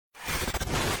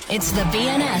It's the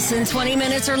BNS in 20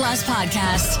 Minutes or Less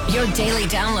podcast. Your daily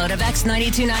download of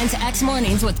X92.9's X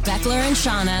Mornings with Beckler and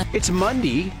Shauna. It's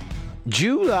Monday,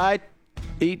 July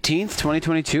 18th,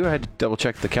 2022. I had to double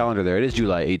check the calendar there. It is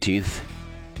July 18th.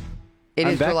 It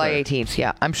I'm is July Beckler. 18th,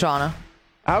 yeah. I'm Shauna.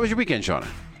 How was your weekend, Shauna?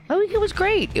 My weekend was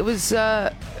great. It was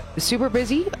super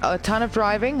busy, a ton of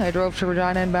driving. I drove to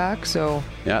Regina and back, so...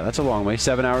 Yeah, that's a long way.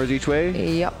 7 hours each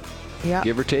way, Yep.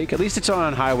 give or take. At least it's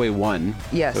on Highway 1.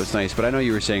 Yes. So it's nice. But I know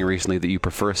you were saying recently that you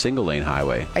prefer a single-lane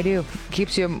highway. I do.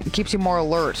 Keeps you more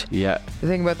alert. Yeah. The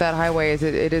thing about that highway is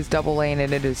it is double lane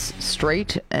and it is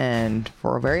straight and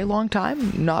for a very long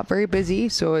time, not very busy.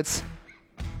 So it's,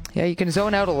 yeah, you can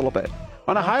zone out a little bit.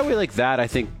 On a highway like that, I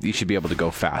think you should be able to go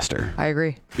faster. I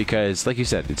agree. Because, like you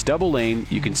said, it's double lane.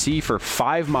 You can see for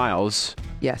 5 miles.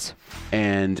 Yes.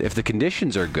 And if the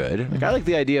conditions are good, like I like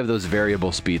the idea of those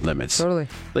variable speed limits. Totally.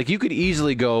 Like you could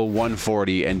easily go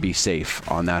 140 and be safe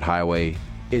on that highway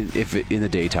in the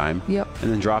daytime. Yep.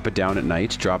 And then drop it down at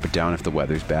night. Drop it down if the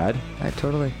weather's bad.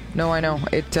 Totally. No, I know.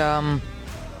 It's a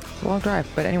long drive,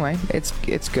 but anyway,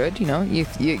 it's good. You know,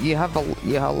 you have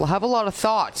a lot of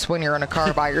thoughts when you're in a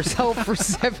car by yourself for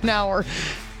 7 hours.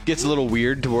 Gets a little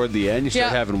weird toward the end. You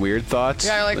start having weird thoughts.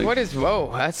 Yeah, like what is? Whoa,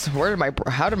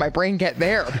 how did my brain get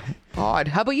there? Odd.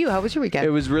 How about you? How was your weekend? It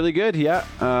was really good, yeah.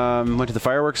 Went to the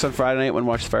fireworks on Friday night, went and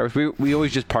watched the fireworks. We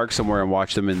always just park somewhere and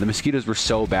watch them, and the mosquitoes were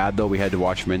so bad, though, we had to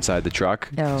watch from inside the truck.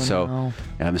 No.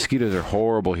 Yeah, mosquitoes are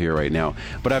horrible here right now.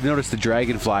 But I've noticed the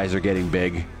dragonflies are getting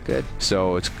big. Good.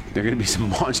 So they're going to be some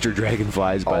monster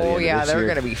dragonflies by the end of this year. they're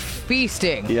going to be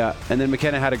feasting. Yeah, and then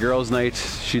McKenna had a girls' night.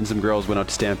 She and some girls went out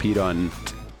to Stampede on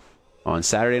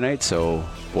Saturday night, so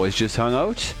boys just hung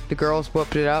out. The girls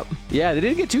whooped it up. Yeah, they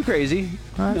didn't get too crazy.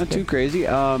 Not too crazy.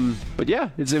 But yeah,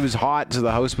 it was hot, so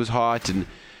the house was hot, and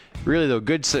really though,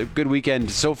 good weekend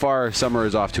so far. Summer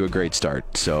is off to a great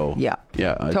start. So Yeah.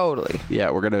 Totally.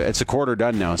 Yeah, it's a quarter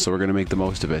done now, so we're gonna make the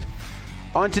most of it.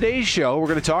 On today's show, we're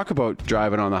gonna talk about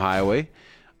driving on the highway.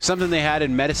 Something they had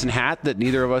in Medicine Hat that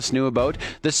neither of us knew about.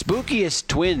 The spookiest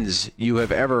twins you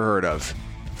have ever heard of.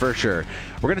 For sure.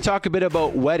 We're going to talk a bit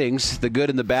about weddings, the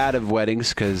good and the bad of weddings,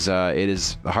 because it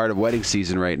is the heart of wedding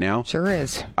season right now. Sure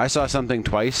is. I saw something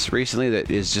twice recently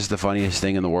that is just the funniest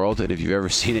thing in the world, and if you've ever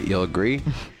seen it, you'll agree.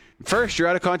 First, your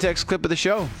out-of-context clip of the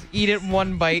show. Eat it in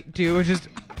one bite, too. Just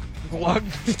glug.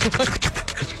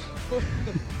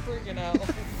 Freaking hell.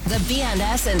 The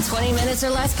BNS in 20 Minutes or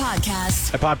Less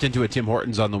podcast. I popped into a Tim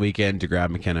Hortons on the weekend to grab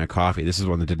McKenna a coffee. This is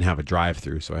one that didn't have a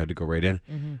drive-through, so I had to go right in.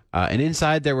 Mm-hmm. And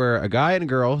inside there were a guy and a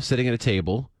girl sitting at a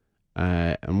table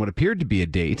on what appeared to be a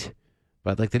date,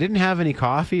 but like they didn't have any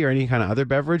coffee or any kind of other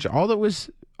beverage. All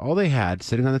they had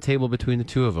sitting on the table between the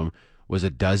two of them was a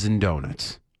dozen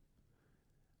donuts.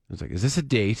 I was like, is this a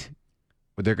date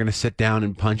where they're going to sit down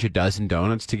and punch a dozen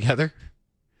donuts together?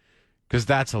 Because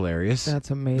that's hilarious.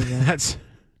 That's amazing. That's...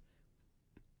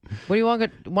 What do you want?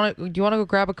 Do you want to go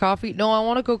grab a coffee? No, I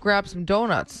want to go grab some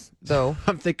donuts, though.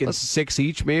 I'm thinking 6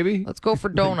 each, maybe. Let's go for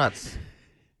donuts.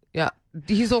 Yeah,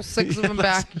 Diesel 6 of them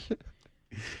back.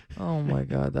 Oh my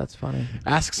God, that's funny.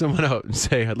 Ask someone out and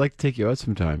say, I'd like to take you out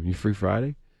sometime. You free Friday?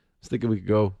 I was thinking we could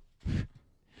go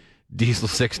Diesel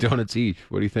 6 donuts each.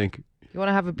 What do you think? You want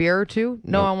to have a beer or two?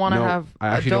 No, I want to have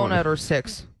a donut or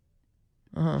 6.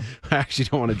 I actually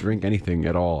don't want to drink anything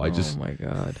at all. Oh my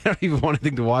God. I don't even want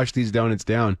anything to wash these donuts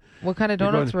down. What kind of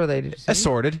donuts were they? Did you say?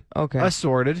 Assorted. Okay.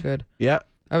 Assorted. Good. Yeah.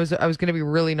 I was going to be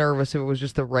really nervous if it was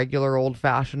just the regular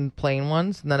old-fashioned plain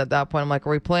ones. And then at that point, I'm like, are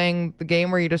we playing the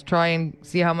game where you just try and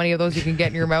see how many of those you can get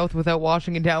in your mouth without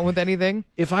washing it down with anything?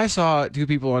 If I saw two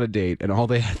people on a date and all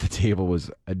they had at the table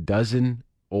was a dozen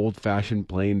old-fashioned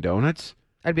plain donuts...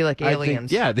 I'd be like aliens.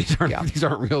 These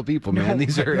aren't real people, man.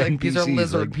 These are NPCs. These are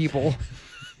lizard people.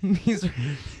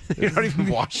 You're not even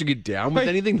washing it down with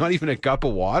anything? Not even a cup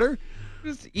of water?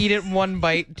 Just eat it in one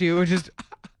bite, too. Just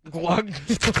glug.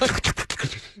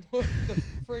 What the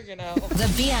friggin' hell? The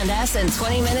BNS in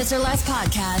 20 Minutes or Less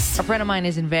podcast. A friend of mine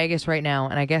is in Vegas right now,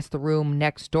 and I guess the room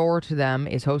next door to them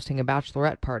is hosting a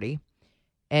bachelorette party.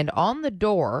 And on the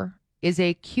door is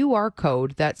a QR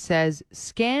code that says,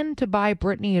 scan to buy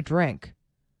Brittany a drink.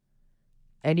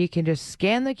 And you can just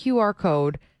scan the QR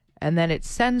code, and then it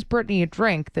sends Brittany a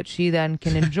drink that she then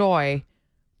can enjoy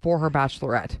for her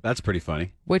bachelorette. That's pretty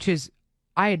funny. Which is,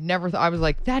 I had never thought, I was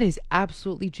like, that is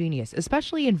absolutely genius.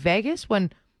 Especially in Vegas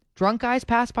when drunk guys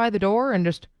pass by the door and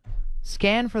just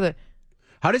scan for the...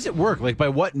 How does it work? Like, by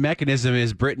what mechanism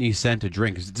is Brittany sent a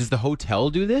drink? Does the hotel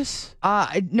do this?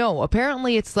 No,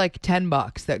 apparently it's like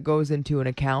 $10 that goes into an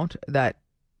account that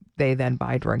they then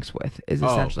buy drinks with, is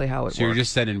essentially how it works. So you're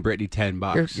just sending Brittany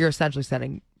 $10. You're essentially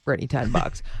sending Brittany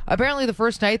 $10. Apparently, the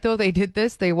first night though they did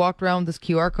this, they walked around with this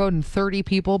QR code and 30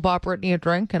 people bought Brittany a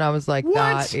drink, and I was like,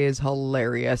 that is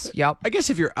hilarious. Yep. I guess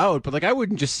if you're out, but like I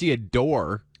wouldn't just see a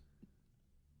door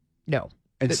No.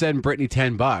 and send Brittany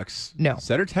 $10. No.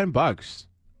 Send her $10.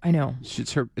 I know.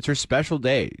 It's her special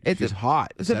day. She's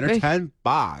hot. it's Send a her big- $10.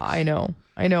 I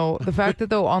know. The fact that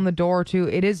though on the door too,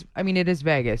 it is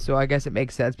Vegas, so I guess it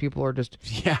makes sense. People are just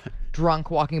Yeah.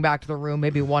 drunk walking back to the room,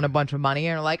 maybe won a bunch of money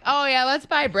and are like, oh yeah, let's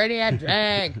buy Brittany a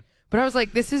drink. But I was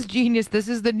like, this is genius. This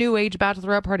is the new age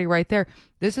bachelorette party right there.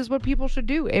 This is what people should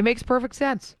do. It makes perfect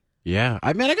sense. Yeah.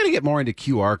 I got to get more into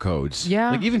QR codes. Yeah.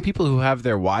 Like even people who have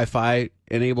their Wi-Fi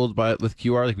enabled with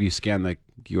QR, like you scan the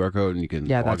QR code and you can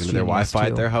log that's into their genius, Wi-Fi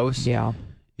too. at their house. Yeah.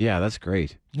 Yeah, that's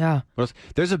great. Yeah. What else?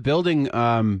 There's a building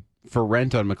for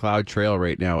rent on McLeod Trail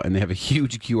right now, and they have a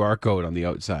huge QR code on the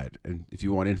outside. And if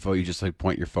you want info, you just like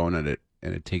point your phone at it,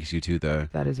 and it takes you to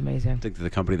That is amazing. to the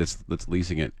company that's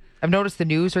leasing it. I've noticed the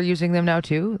news are using them now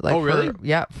too. Like Oh, really?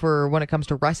 for when it comes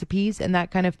to recipes and that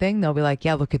kind of thing, they'll be like,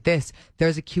 yeah, look at this.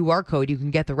 There's a QR code. You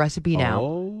can get the recipe now.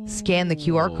 Oh. Scan the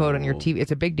QR code on your TV.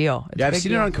 It's a big deal. It's Yeah, a I've big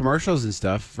seen deal. it on commercials and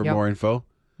stuff for Yep. more info.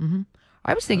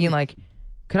 I was thinking, like,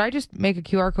 could I just make a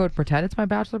QR code, pretend it's my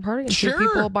bachelor party, and see if Sure.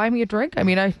 people will buy me a drink? I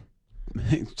mean,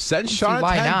 Send Sean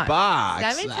why $10. not?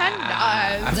 Send me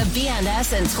 $10. The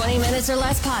BNS in 20 minutes or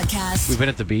less podcast. We've been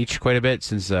at the beach quite a bit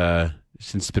since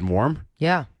it's been warm.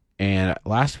 Yeah. And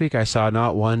last week I saw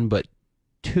not one but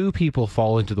two people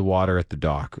fall into the water at the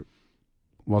dock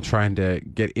while trying to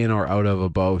get in or out of a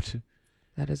boat.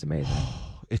 That is amazing.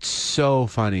 It's so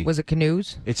funny. Was it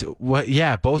canoes? It's what?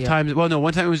 Yeah, both Yeah. times. Well, no,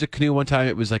 one time it was a canoe. One time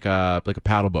it was like a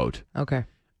paddle boat. Okay.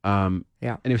 Yeah,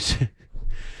 and it was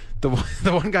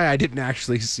the one guy I didn't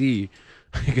actually see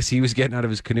because he was getting out of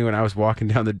his canoe and I was walking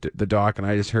down the dock and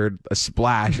I just heard a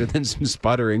splash and then some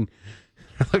sputtering.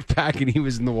 I looked back and he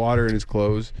was in the water in his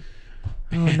clothes.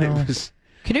 Oh, And no. it was.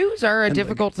 Canoes are a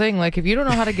difficult thing. Like, if you don't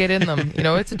know how to get in them,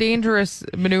 it's a dangerous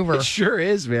maneuver. It sure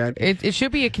is, man. It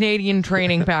should be a Canadian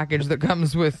training package that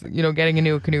comes with, getting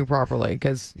into a canoe properly,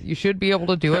 because you should be able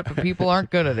to do it, but people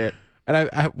aren't good at it. And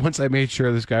I once I made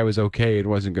sure this guy was okay and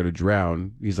wasn't going to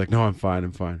drown. He's like, "No, I'm fine.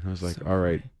 I'm fine." I was like, "All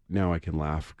right, now I can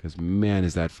laugh because man,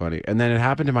 is that funny." And then it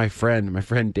happened to my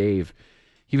friend Dave.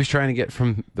 He was trying to get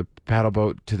from the paddle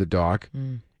boat to the dock,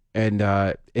 and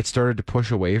it started to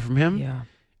push away from him. Yeah.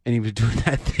 And he was doing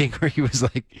that thing where he was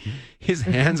like, his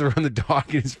hands were on the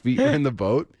dock and his feet were in the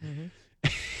boat.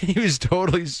 He was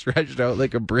totally stretched out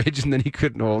like a bridge, and then he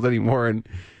couldn't hold anymore, and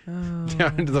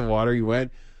down into the water he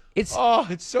went. It's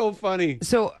so funny.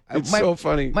 So It's so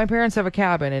funny. My parents have a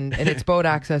cabin, and it's boat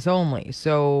access only.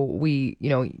 So we,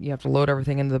 you have to load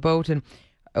everything into the boat, and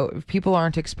if people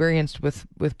aren't experienced with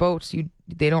boats,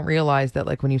 they don't realize that,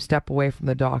 like, when you step away from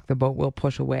the dock, the boat will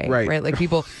push away. Right. Like,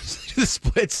 people The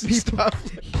splits and stuff.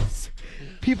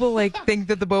 people like think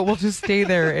that the boat will just stay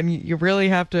there, and you really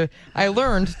have to. I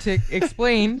learned to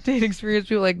explain to inexperienced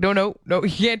people, like, no, you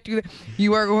can't do that.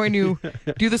 You are going to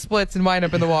do the splits and wind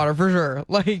up in the water for sure.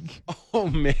 Like, Oh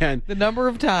man. the number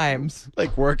of times.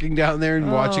 Like working down there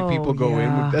and watching people go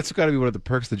yeah. in. That's got to be one of the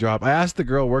perks of the job. I asked the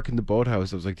girl working the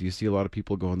boathouse, I was like, "Do you see a lot of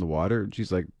people go in the water?" And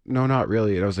she's like, "No, not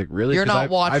really." And I was like, "Really? You're 'Cause not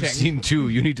I've watching." seen two.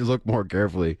 You need to look more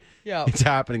carefully. Yeah. It's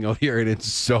happening out here and it's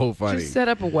so funny. Just set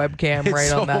up a webcam It's right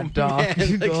so on that dock.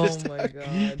 man, like, Oh just- my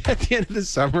god. At the end of the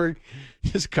summer,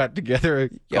 just cut together a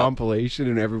compilation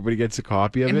and everybody gets a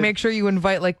copy of And it. make sure you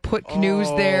invite, like, put canoes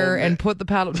Oh, there man. and put the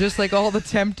paddle, just like all the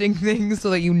tempting things, so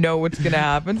that you know what's gonna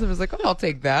happen. So I was like, I'll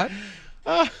take that.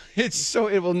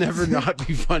 It will never not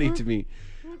be funny to me.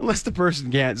 Unless the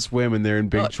person can't swim and they're in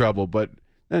big trouble. But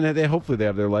then hopefully they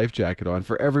have their life jacket on.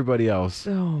 For everybody else,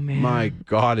 Oh man. my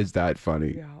God, is that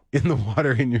funny? Yeah. In the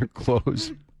water in your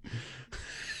clothes.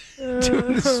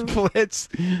 Doing the splits.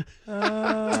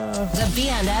 The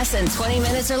BNS in 20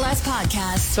 minutes or less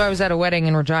podcast. So I was at a wedding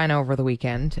in Regina over the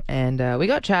weekend, and we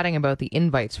got chatting about the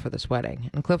invites for this wedding.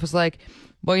 And Cliff was like,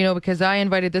 well, because I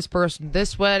invited this person to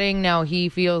this wedding, now he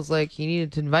feels like he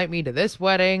needed to invite me to this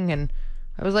wedding. And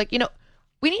I was like,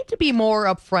 we need to be more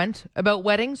upfront about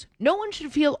weddings. No one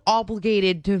should feel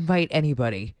obligated to invite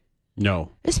anybody.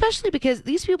 No. Especially because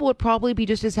these people would probably be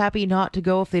just as happy not to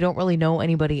go if they don't really know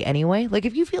anybody anyway. Like,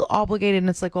 if you feel obligated and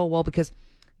it's like, oh, well, because,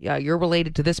 yeah, you're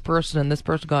related to this person and this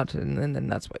person got to, and then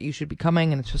that's why you should be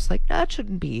coming. And it's just like, that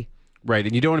shouldn't be. Right.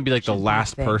 And you don't want to be like the Shouldn't be a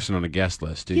last thing. person on a guest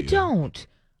list, do you? You don't.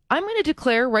 I'm going to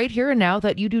declare right here and now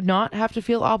that you do not have to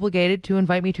feel obligated to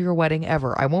invite me to your wedding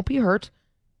ever. I won't be hurt.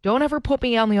 Don't ever put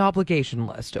me on the obligation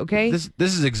list, okay? This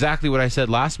is exactly what I said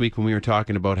last week when we were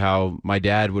talking about how my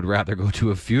dad would rather go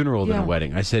to a funeral than Yeah. a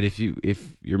wedding. I said if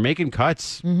you're making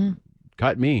cuts,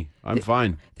 cut me. I'm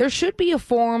fine. There should be a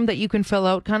form that you can fill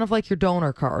out, kind of like your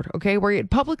donor card, okay, where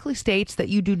it publicly states that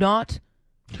you do not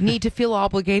need to feel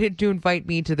obligated to invite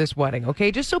me to this wedding,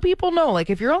 okay? Just so people know,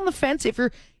 like, if you're on the fence, if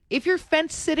you're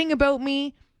fence sitting about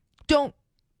me, don't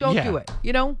do it,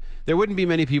 you know? There wouldn't be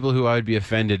many people who I would be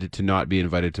offended to not be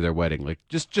invited to their wedding. Like,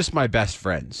 just my best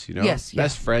friends, you know? Yes,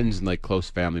 best friends and, like,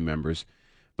 close family members.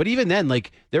 But even then,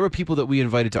 like, there were people that we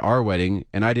invited to our wedding,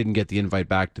 and I didn't get the invite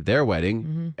back to their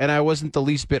wedding, and I wasn't the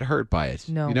least bit hurt by it.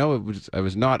 No. You know, I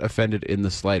was not offended in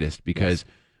the slightest, because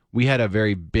we had a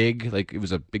very big, like, it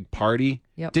was a big party.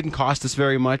 Yep. Didn't cost us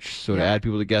very much, so to add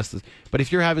people to guest list. But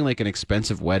if you're having, like, an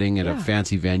expensive wedding at a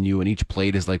fancy venue, and each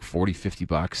plate is, like,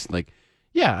 $40-$50, like,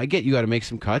 yeah, I get you got to make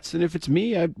some cuts, and if it's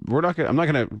me, I'm not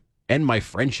going to end my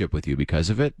friendship with you because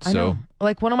of it. I know.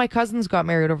 Like, one of my cousins got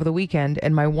married over the weekend,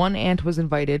 and my one aunt was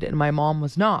invited, and my mom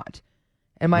was not.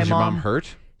 And my was your mom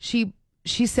hurt? She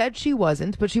said she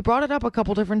wasn't, but she brought it up a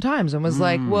couple different times and was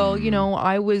like, well,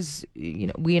 I was,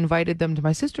 we invited them to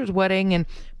my sister's wedding,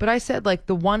 but I said, like,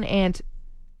 the one aunt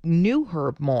knew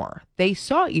her more. They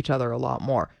saw each other a lot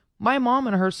more. My mom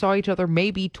and her saw each other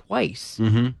maybe twice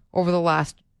over the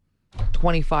last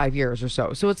 25 years or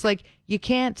so. So it's like, you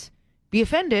can't be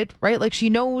offended, right? Like, she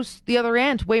knows the other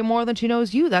aunt way more than she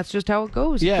knows you. That's just how it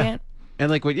goes. Yeah. You can't. And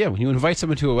like, when you invite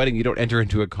someone to a wedding, you don't enter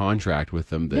into a contract with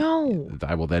them that No.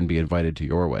 I will then be invited to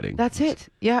your wedding. That's it.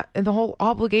 Yeah. And the whole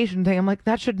obligation thing, I'm like,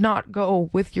 that should not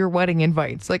go with your wedding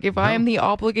invites. Like, if I am the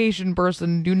obligation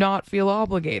person, do not feel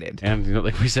obligated. And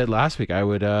like we said last week, I'd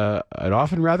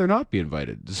often rather not be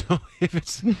invited. So if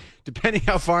it's depending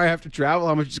how far I have to travel,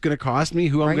 how much it's going to cost me,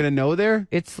 who I'm going to know there,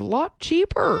 it's a lot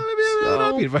cheaper. maybe I'll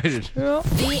not be invited. Yeah.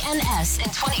 BNS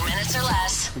in 20 minutes or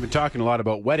less. We've been talking a lot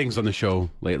about weddings on the show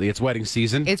lately. It's wedding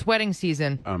season. It's wedding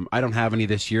season. I don't have any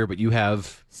this year, but you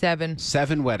have 7.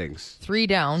 7 weddings. 3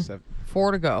 down.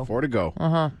 4 to go. 4 to go.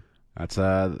 That's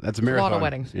a marathon. A lot of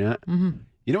weddings. Yeah.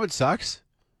 You know what sucks?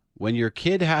 When your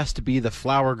kid has to be the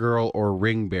flower girl or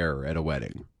ring bearer at a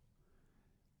wedding.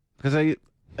 Because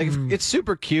it's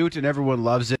super cute and everyone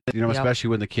loves it, especially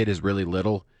when the kid is really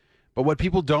little. But what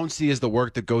people don't see is the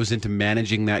work that goes into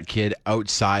managing that kid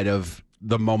outside of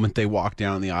the moment they walk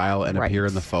down the aisle and appear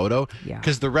in the photo. Yeah.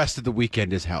 Because the rest of the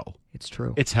weekend is hell. It's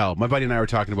true. It's hell. My buddy and I were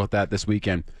talking about that this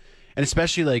weekend. And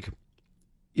especially, like,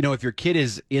 if your kid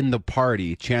is in the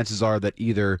party, chances are that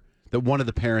one of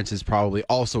the parents is probably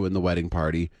also in the wedding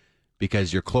party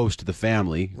because you're close to the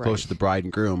family, close to the bride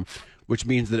and groom, which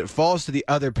means that it falls to the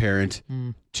other parent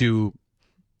to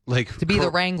be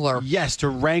the wrangler. Yes, to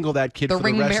wrangle that kid The for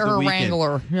the rest of the weekend.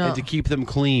 wrangler. Yeah. And to keep them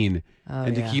clean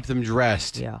and to keep them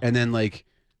dressed. Yeah. And then, like,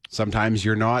 sometimes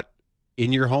you're not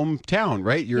in your hometown,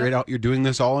 right? You're doing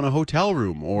this all in a hotel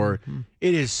room, or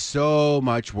it is so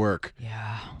much work.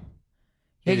 Yeah.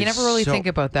 Yeah, you never really think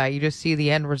about that. You just see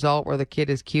the end result where the kid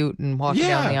is cute and walking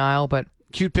down the aisle, but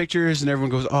cute pictures and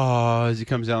everyone goes, oh, as he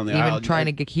comes down the aisle. Even trying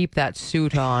to keep that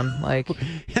suit on, like.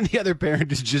 And the other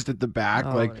parent is just at the back,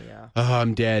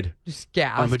 I'm dead. Just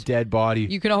gasped. I'm a dead body.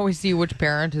 You can always see which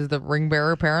parent is the ring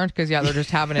bearer parent because, they're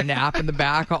just having a nap in the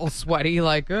back, all sweaty,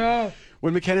 like, oh.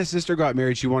 When McKenna's sister got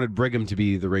married, she wanted Brigham to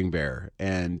be the ring bearer.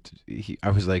 And I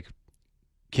was like,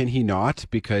 can he not?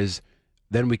 Because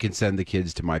then we can send the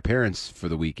kids to my parents for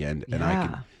the weekend. And I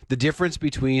can. The difference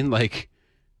between, like,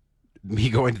 me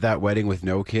going to that wedding with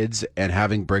no kids and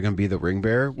having Brigham be the ring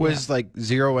bearer was like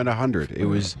 0 and 100. It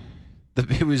was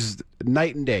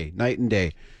night and day.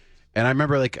 And I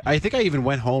remember, like, I think I even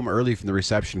went home early from the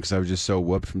reception because I was just so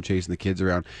whooped from chasing the kids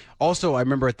around. Also, I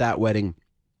remember at that wedding,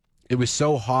 it was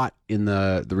so hot in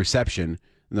the reception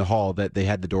in the hall that they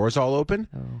had the doors all open.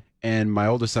 Oh. And my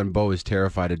oldest son, Bo, is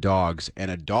terrified of dogs. And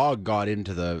a dog got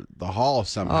into the hall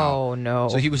somehow. Oh, no.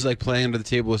 So he was, like, playing under the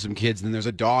table with some kids. And then there's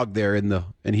a dog there and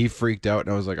he freaked out.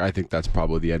 And I was like, I think that's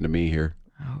probably the end of me here.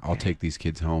 Okay. I'll take these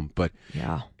kids home. But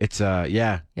it's,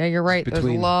 Yeah, you're right. There's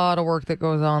a lot of work that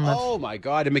goes on. Oh, my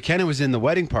God. And McKenna was in the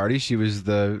wedding party. She was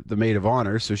the maid of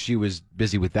honor. So she was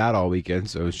busy with that all weekend.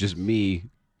 So it was just me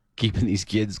keeping these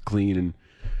kids clean and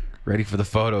ready for the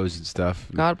photos and stuff.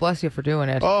 God bless you for doing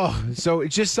it. Oh, so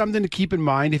it's just something to keep in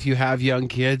mind if you have young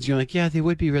kids. You're like, yeah, they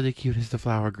would be really cute as the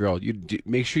flower girl.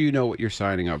 Make sure you know what you're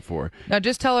signing up for. Now,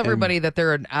 just tell everybody that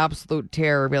they're an absolute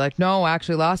terror. Be like, no,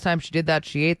 actually, last time she did that,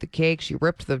 she ate the cake, she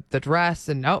ripped the dress,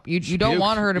 and nope, you don't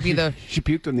want her to be the... She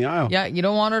puked on the aisle. Yeah, you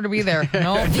don't want her to be there.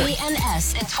 No.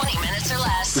 BNS in 20 minutes or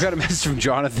less. We got a message from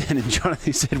Jonathan, and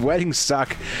Jonathan said, weddings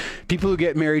suck. People who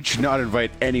get married should not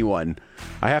invite anyone.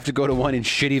 I have to go to one in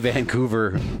shitty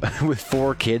Vancouver with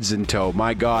 4 kids in tow.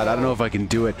 My God, I don't know if I can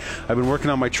do it. I've been working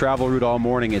on my travel route all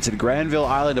morning. It's at Granville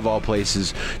Island of all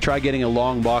places. Try getting a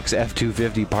long box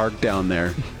F-250 parked down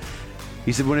there.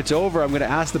 He said, when it's over, I'm going to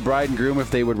ask the bride and groom if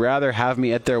they would rather have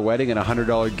me at their wedding and a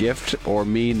 $100 gift or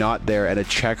me not there and a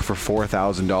check for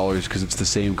 $4,000 because it's the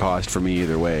same cost for me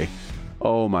either way.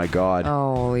 Oh, my God.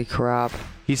 Holy crap.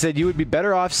 He said, you would be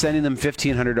better off sending them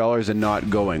 $1,500 and not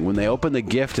going. When they open the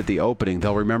gift at the opening,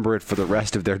 they'll remember it for the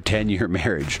rest of their 10-year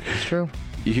marriage. It's true.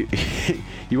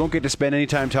 You won't get to spend any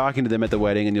time talking to them at the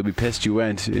wedding, and you'll be pissed you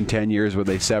went in 10 years when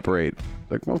they separate.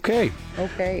 Like, okay.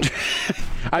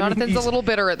 Jonathan's a little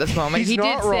bitter at this moment. He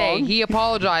did say, he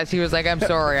apologized. He was like, I'm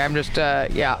sorry. I'm just,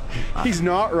 yeah. He's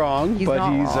not wrong, He's but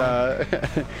not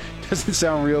he's doesn't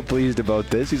sound real pleased about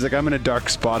this. He's like, I'm in a dark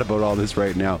spot about all this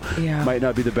right now. Yeah. Might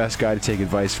not be the best guy to take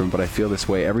advice from, but I feel this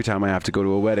way every time I have to go to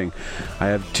a wedding. I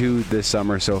have 2 this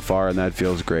summer so far, and that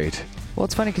feels great. Well,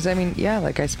 it's funny because, I mean, yeah,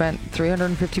 like I spent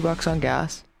 $350 on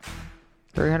gas,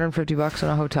 $350 on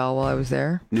a hotel while I was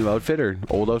there. New outfit or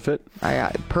old outfit? I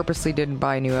purposely didn't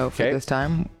buy a new outfit this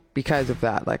time because of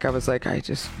that. Like, I was like,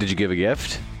 Did you give a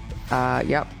gift?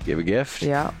 Yep. Give a gift?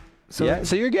 Yeah.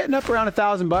 So you're getting up around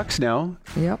 $1,000 now.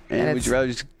 Yep. And would you rather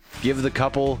just give the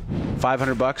couple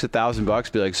 $500,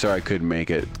 $1,000, be like, sorry, I couldn't make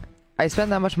it? I spent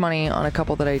that much money on a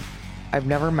couple that I've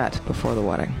never met before the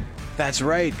wedding. That's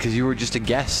right, because you were just a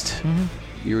guest.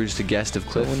 Mm-hmm. You were just a guest of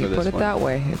Cliff. So when you put it that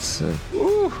way, it's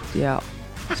yeah.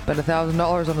 Spend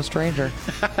 $1,000 on a stranger.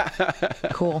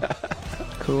 Cool.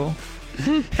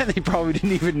 And they probably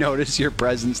didn't even notice your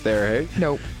presence there, hey?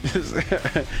 Nope.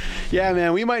 Yeah,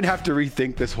 man, we might have to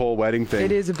rethink this whole wedding thing.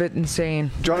 It is a bit insane.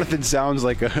 Jonathan sounds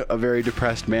like a very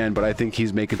depressed man, but I think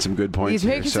he's making some good points. He's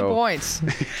making some points.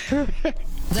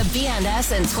 The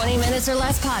BNS in 20 Minutes or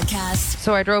Less podcast.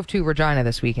 So I drove to Regina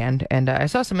this weekend, and I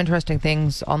saw some interesting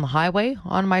things on the highway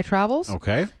on my travels.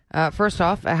 Okay. First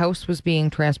off, a house was being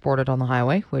transported on the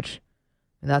highway,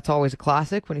 and that's always a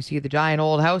classic. When you see the giant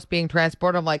old house being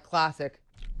transported, I'm like, classic.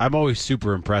 I'm always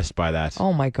super impressed by that.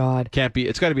 Oh, my God.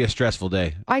 It's got to be a stressful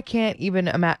day. I can't even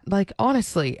imagine, like,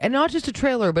 honestly, and not just a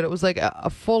trailer, but it was like a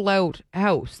full-out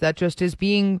house that just is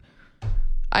being...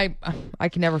 I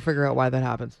can never figure out why that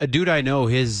happens. A dude I know,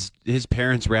 his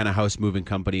parents ran a house moving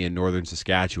company in northern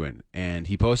Saskatchewan, and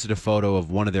he posted a photo of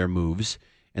one of their moves,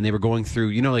 and they were going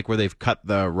through, like where they've cut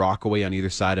the rock away on either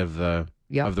side of the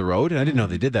road, and I didn't know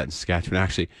they did that in Saskatchewan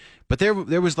actually, but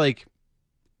there was like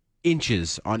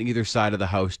inches on either side of the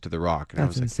house to the rock, and I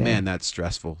was like, insane. Man, that's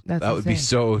stressful. That would be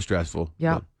so stressful.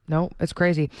 Yeah. But, no, it's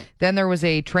crazy. Then there was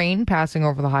a train passing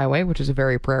over the highway, which is a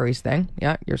very prairies thing.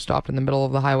 Yeah, you're stopped in the middle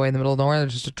of the highway in the middle of nowhere.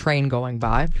 There's just a train going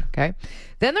by. Okay.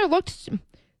 Then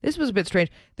this was a bit strange.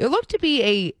 There looked to be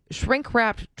a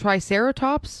shrink-wrapped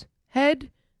Triceratops head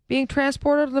being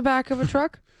transported on the back of a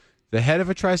truck. The head of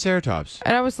a Triceratops.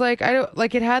 And I was like,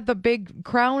 it had the big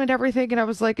crown and everything, and I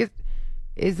was like,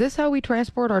 is this how we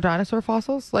transport our dinosaur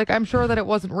fossils? Like, I'm sure that it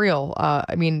wasn't real.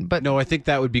 But... No, I think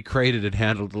that would be crated and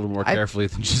handled a little more carefully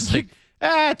than just like,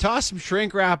 toss some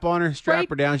shrink wrap on her, strap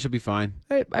her down, she'll be fine.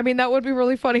 I mean, that would be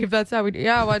really funny if that's how we do.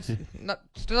 Yeah, well,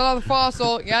 just another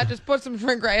fossil. Yeah, just put some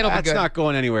shrink wrap. It'll be good. That's not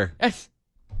going anywhere.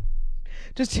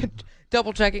 Just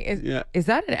double checking. Is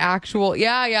that an actual...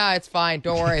 Yeah, it's fine.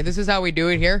 Don't worry. This is how we do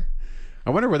it here. I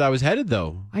wonder where that was headed,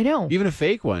 though. I know. Even a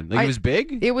fake one. Like, it was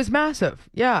big? It was massive.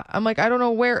 Yeah. I'm like, I don't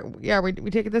know where. Yeah, we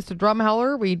taking this to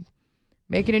Drumheller. We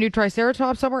making a new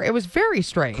Triceratops somewhere. It was very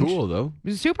strange. Cool, though. It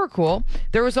was super cool.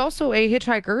 There was also a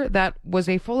hitchhiker that was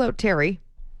a full-out Terry,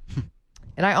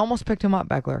 and I almost picked him up,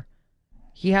 Beckler.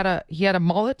 He had a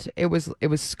mullet. It was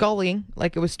sculling,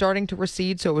 like it was starting to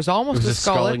recede, so it was almost a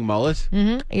sculling mullet.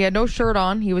 Mm-hmm. He had no shirt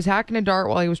on. He was hacking a dart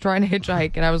while he was trying to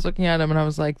hitchhike, and I was looking at him, and I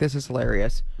was like, this is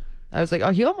hilarious. I was like,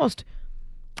 oh, he almost...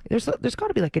 There's got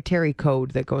to be like a Terry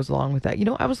code that goes along with that.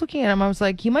 I was looking at him. I was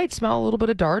like, he might smell a little bit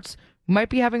of darts. Might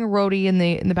be having a roadie in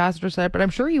the passenger side, but I'm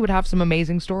sure he would have some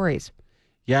amazing stories.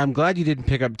 Yeah, I'm glad you didn't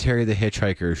pick up Terry the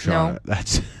hitchhiker, Shauna. No.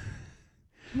 That's...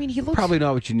 I mean, he looks... Probably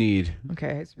not what you need.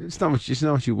 Okay. It's not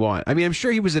what you want. I mean, I'm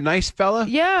sure he was a nice fella.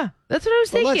 Yeah, that's what I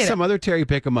was thinking. Let some other Terry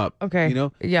pick him up. Okay.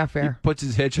 Yeah, fair. He puts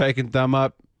his hitchhiking thumb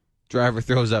up. Driver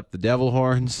throws up the devil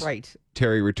horns. Right.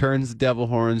 Terry returns the devil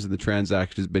horns, and the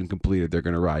transaction has been completed. They're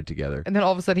going to ride together. And then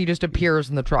all of a sudden, he just appears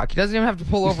in the truck. He doesn't even have to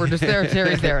pull over. Just there.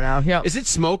 Terry's there now. Yeah. Is it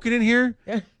smoking in here?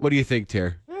 Yeah. What do you think,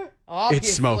 Terry? Obviously.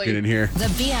 It's smoking in here. The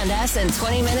BNS in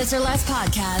 20 Minutes or Less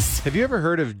podcast. Have you ever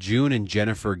heard of June and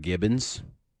Jennifer Gibbons?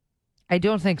 I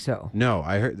don't think so. No,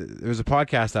 I heard there was a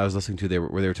podcast I was listening to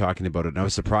where they were talking about it, and I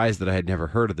was surprised that I had never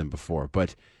heard of them before.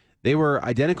 But they were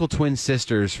identical twin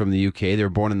sisters from the UK. They were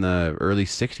born in the early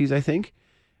 60s, I think,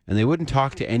 and they wouldn't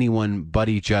talk to anyone but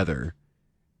each other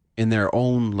in their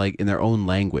own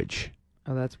language.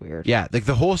 Oh, that's weird. Yeah, like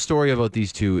the whole story about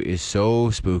these two is so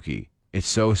spooky. It's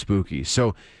so spooky.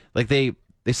 So, like they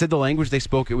they said the language they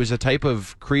spoke, it was a type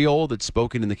of Creole that's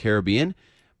spoken in the Caribbean,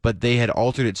 but they had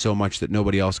altered it so much that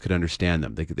nobody else could understand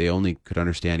them. They only could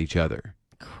understand each other.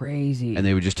 Crazy. And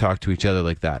they would just talk to each other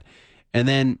like that. And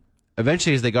then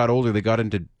eventually, as they got older, they got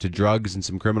into drugs and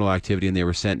some criminal activity, and they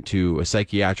were sent to a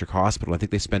psychiatric hospital. I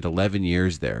think they spent 11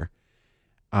 years there.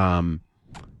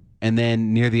 And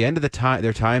then near the end of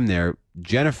their time there,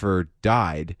 Jennifer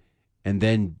died, and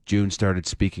then June started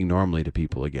speaking normally to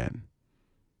people again.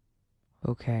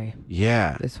 Okay.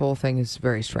 Yeah. This whole thing is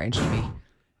very strange to me.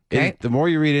 Okay. The more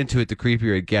you read into it, the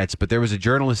creepier it gets. But there was a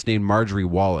journalist named Marjorie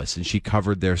Wallace, and she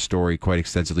covered their story quite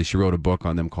extensively. She wrote a book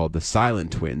on them called The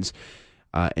Silent Twins.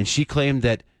 And she claimed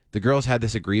that the girls had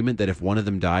this agreement that if one of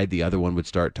them died, the other one would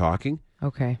start talking.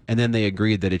 Okay. And then they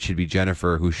agreed that it should be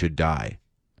Jennifer who should die.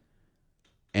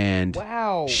 And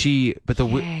wow. but the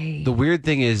weird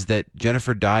thing is that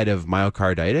Jennifer died of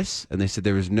myocarditis, and they said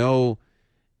there was no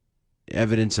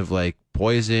evidence of like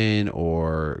poison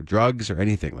or drugs or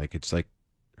anything. Like it's like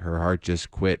her heart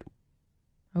just quit,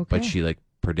 but she like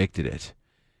predicted it.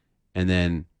 And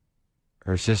then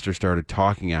her sister started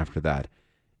talking after that,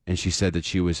 and she said that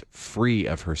she was free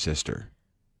of her sister.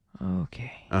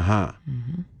 Okay. Uh-huh.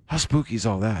 Mm-hmm. How spooky is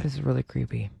all that? This is really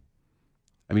creepy.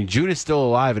 I mean, June is still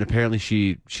alive, and apparently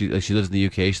she lives in the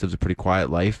UK. She lives a pretty quiet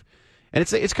life, and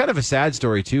it's kind of a sad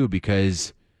story too,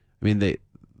 because I mean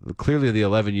clearly the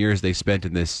 11 years they spent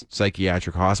in this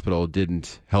psychiatric hospital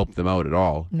didn't help them out at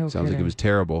all. No Sounds kidding. like it was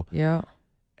terrible. Yeah.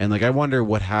 And like I wonder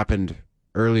what happened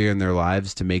earlier in their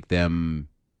lives to make them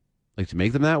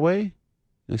that way.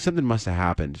 Like something must have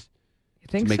happened You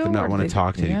think to make so? them not Or want to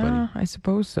talk to anybody. Yeah, I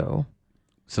suppose so.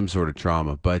 Some sort of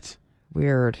trauma, but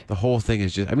Weird. the whole thing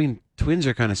is just, I mean, twins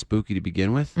are kind of spooky to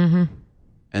begin with. Mm-hmm.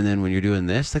 And then when you're doing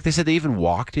this, like they said, they even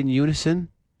walked in unison.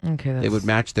 Okay, They would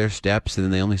match their steps, and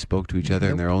then they only spoke to each other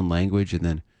in their own language. And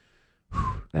then,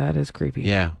 that is creepy.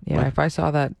 yeah. Yeah, if I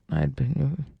saw that, I'd be...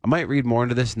 I might read more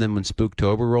into this, and then when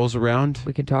Spooktober rolls around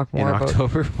We can talk in more about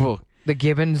October, the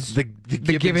Gibbons, the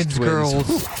Gibbons twins. girls.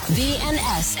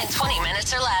 BNS in 20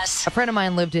 minutes or less. A friend of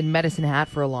mine lived in Medicine Hat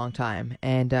for a long time,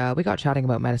 and we got chatting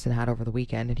about Medicine Hat over the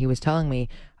weekend, and he was telling me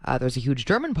there's a huge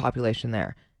German population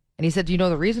there. And he said, do you know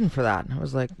the reason for that? And I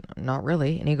was like, not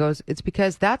really. And he goes, it's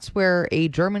because that's where a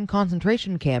German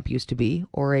concentration camp used to be,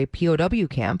 or a POW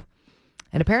camp.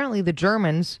 And apparently the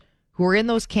Germans who were in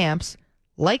those camps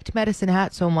liked Medicine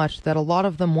Hat so much that a lot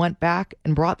of them went back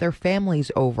and brought their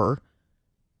families over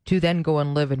to then go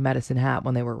and live in Medicine Hat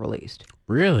when they were released.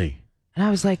 Really? And I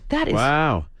was like, that is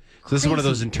Wow. So this is one of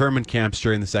those crazy. internment camps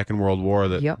during the Second World War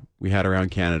that we had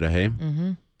around Canada, hey?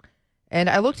 Mm-hmm. And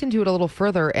I looked into it a little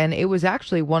further, and it was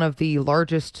actually one of the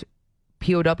largest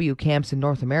POW camps in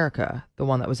North America, the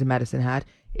one that was in Medicine Hat.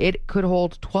 It could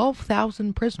hold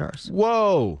 12,000 prisoners.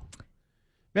 Whoa.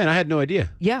 Man, I had no idea.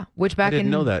 Yeah, which back didn't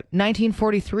in know that.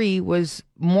 1943 was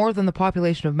more than the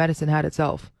population of Medicine Hat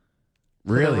itself.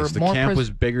 So there Really? were So the more camp was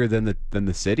bigger than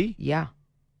the city? Yeah.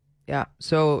 Yeah.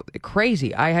 So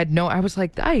crazy. I was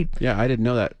like, Yeah, I didn't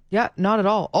know that. yeah, not at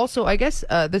all. Also, I guess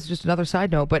this is just another side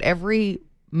note, but every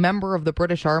member of the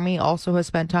British Army also has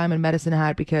spent time in Medicine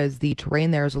Hat because the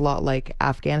terrain there is a lot like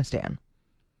Afghanistan.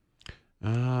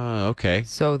 Okay.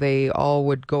 So they all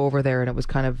would go over there, and it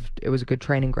was a good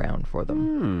training ground for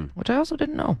them, which I also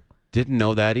didn't know. Didn't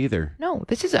know that either. No,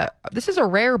 this is a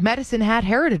rare Medicine Hat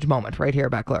heritage moment right here,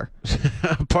 Beckler.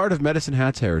 Part of Medicine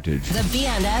Hat's heritage. The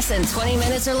BNS in 20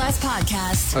 minutes or less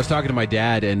podcast. I was talking to my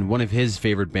dad, and one of his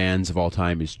favorite bands of all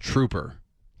time is Trooper.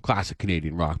 Classic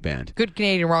Canadian rock band. Good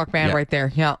Canadian rock band Yeah. right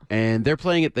there. Yeah. And they're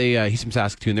playing at he's from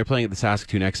Saskatoon. They're playing at the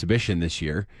Saskatoon exhibition this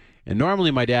year. And normally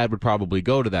my dad would probably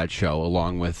go to that show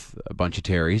along with a bunch of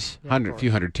Terrys, a few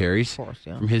hundred Terrys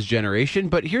from his generation.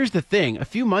 But here's the thing. A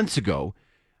few months ago,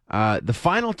 the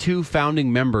final two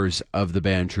founding members of the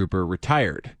band Trooper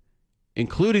retired,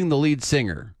 including the lead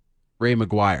singer, Ray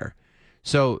McGuire.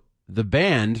 So the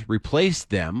band replaced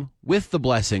them with the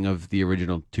blessing of the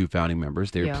original two founding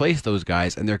members. They replaced those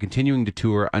guys, and they're continuing to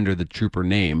tour under the Trooper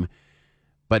name,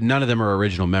 but none of them are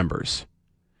original members.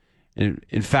 And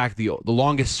in fact, the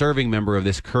longest serving member of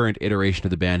this current iteration of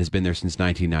the band has been there since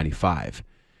 1995.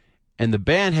 And the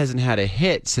band hasn't had a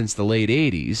hit since the late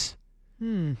 80s.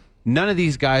 None of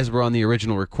these guys were on the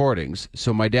original recordings.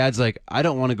 So my dad's like, I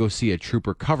don't want to go see a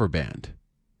Trooper cover band.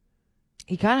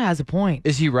 He kind of has a point.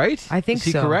 Is he right? I think Is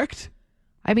he so. correct?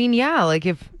 I mean, yeah, like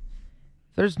if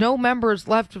there's no members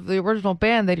left of the original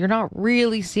band, then you're not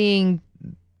really seeing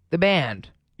the band.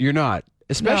 You're not.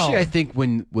 Especially, No. I think,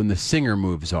 when the singer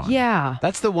moves on. Yeah.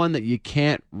 That's the one that you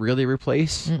can't really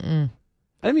replace.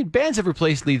 I mean, bands have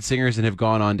replaced lead singers and have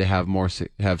gone on to have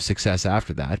have success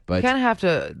after that. You But kind of have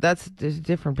to. That's a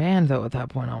different band though. At that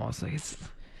point, almost like it's.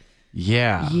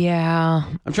 yeah,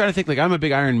 I'm trying to think. Like, I'm a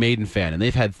big Iron Maiden fan, and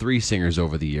they've had 3 singers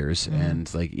over the years,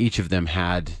 and like each of them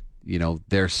had, you know,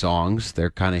 their songs, their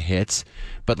kind of hits.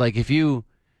 But like,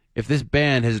 if this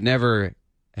band has never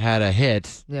had a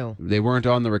hit, No. they weren't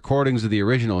on the recordings of the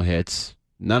original hits,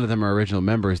 none of them are original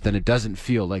members, then it doesn't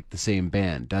feel like the same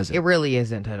band, does it? It really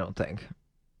isn't. I don't think.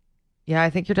 Yeah, I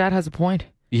think your dad has a point.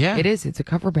 Yeah. It is. It's a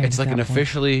cover band. It's at like an that point.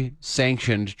 officially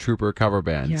sanctioned Trooper cover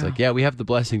band. It's Yeah. like, yeah, we have the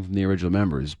blessing from the original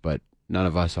members, but none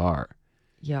of us are.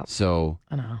 Yeah, So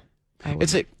I know.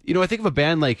 it's like, you know, I think of a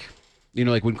band like, you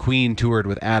know, like when Queen toured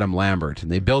with Adam Lambert and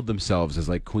they billed themselves as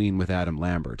like Queen with Adam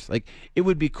Lambert. Like, it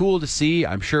would be cool to see.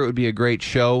 I'm sure it would be a great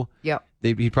show. Yep.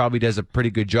 He probably does a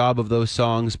pretty good job of those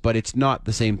songs, but it's not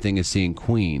the same thing as seeing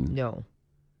Queen. No.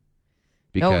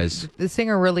 Because no, the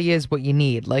singer really is what you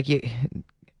need. Like you,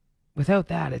 without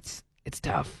that, it's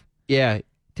tough yeah,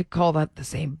 to call that the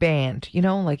same band. You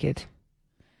know, like it.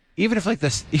 even if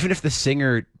the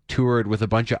singer toured with a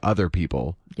bunch of other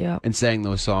people Yeah. and sang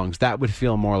those songs, that would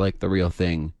feel more like the real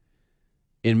thing.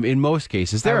 In most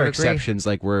cases, there I are would agree. exceptions,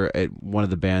 like where one of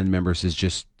the band members is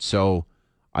just so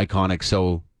iconic,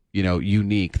 so, you know,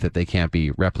 unique that they can't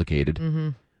be replicated. Mm-hmm.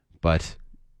 But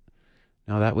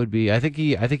no, that would be. I think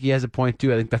he has a point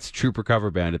too. I think that's a Trooper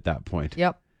cover band at that point.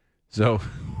 Yep. So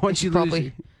once you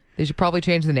lose, They should probably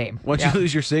change the name. once you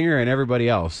lose your singer and everybody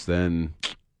else, then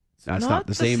that's not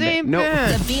the same. No.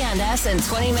 band. The BNS in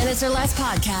 20 Minutes or Less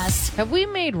podcast. Have we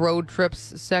made road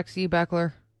trips sexy,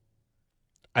 Beckler?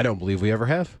 I don't believe we ever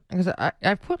have. Because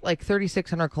I've put like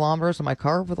 3,600 kilometers on my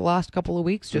car over the last couple of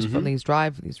weeks just from these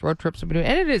road trips I've been doing.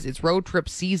 And it's road trip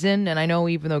season. And I know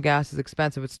even though gas is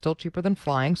expensive, it's still cheaper than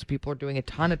flying. So people are doing a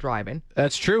ton of driving.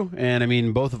 That's true. And I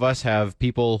mean, both of us have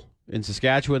people in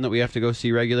Saskatchewan that we have to go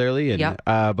see regularly. And Yep.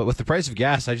 but with the price of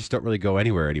gas, I just don't really go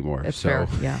anywhere anymore. That's so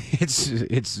fair, yeah.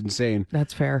 it's insane.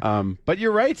 That's fair. But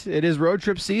you're right. It is road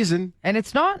trip season. And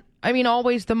it's not, I mean,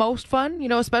 always the most fun, you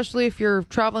know, especially if you're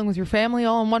traveling with your family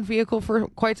all in one vehicle for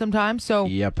quite some time. So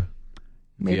Yep. If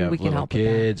maybe you have we can little help with that.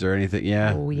 kids or anything.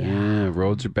 Yeah. Oh, yeah.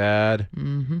 Roads are bad.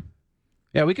 Mm-hmm.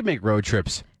 Yeah, we can make road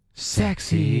trips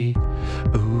Sexy.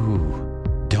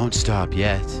 Ooh, don't stop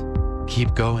yet.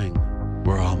 Keep going.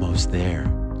 We're almost there.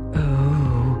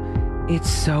 Oh, it's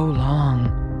so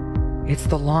long. It's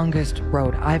the longest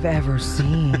road I've ever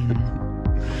seen.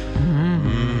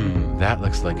 That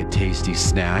looks like a tasty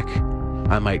snack.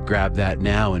 I might grab that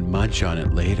now and munch on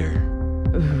it later.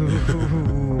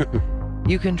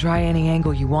 You can try any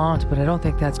angle you want, but I don't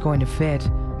think that's going to fit.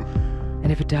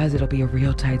 And if it does, it'll be a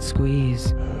real tight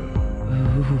squeeze.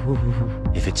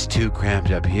 Ooh. If it's too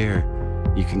cramped up here,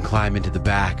 you can climb into the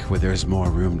back where there's more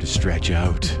room to stretch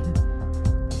out.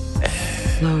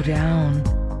 Slow down.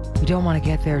 We don't want to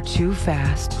get there too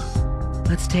fast.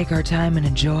 Let's take our time and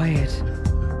enjoy it.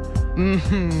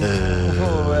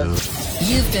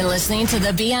 You've been listening to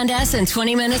the BNS in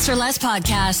 20 Minutes or Less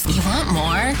podcast. You want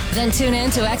more? Then tune in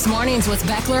to X Mornings with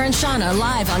Beckler and Shauna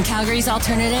live on Calgary's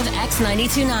alternative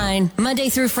X92.9. Monday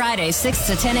through Friday, 6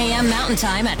 to 10 a.m. Mountain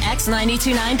Time at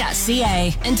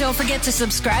x929.ca. And don't forget to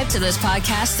subscribe to this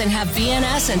podcast and have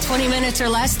BNS in 20 Minutes or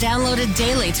Less downloaded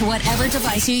daily to whatever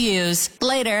device you use.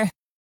 Later.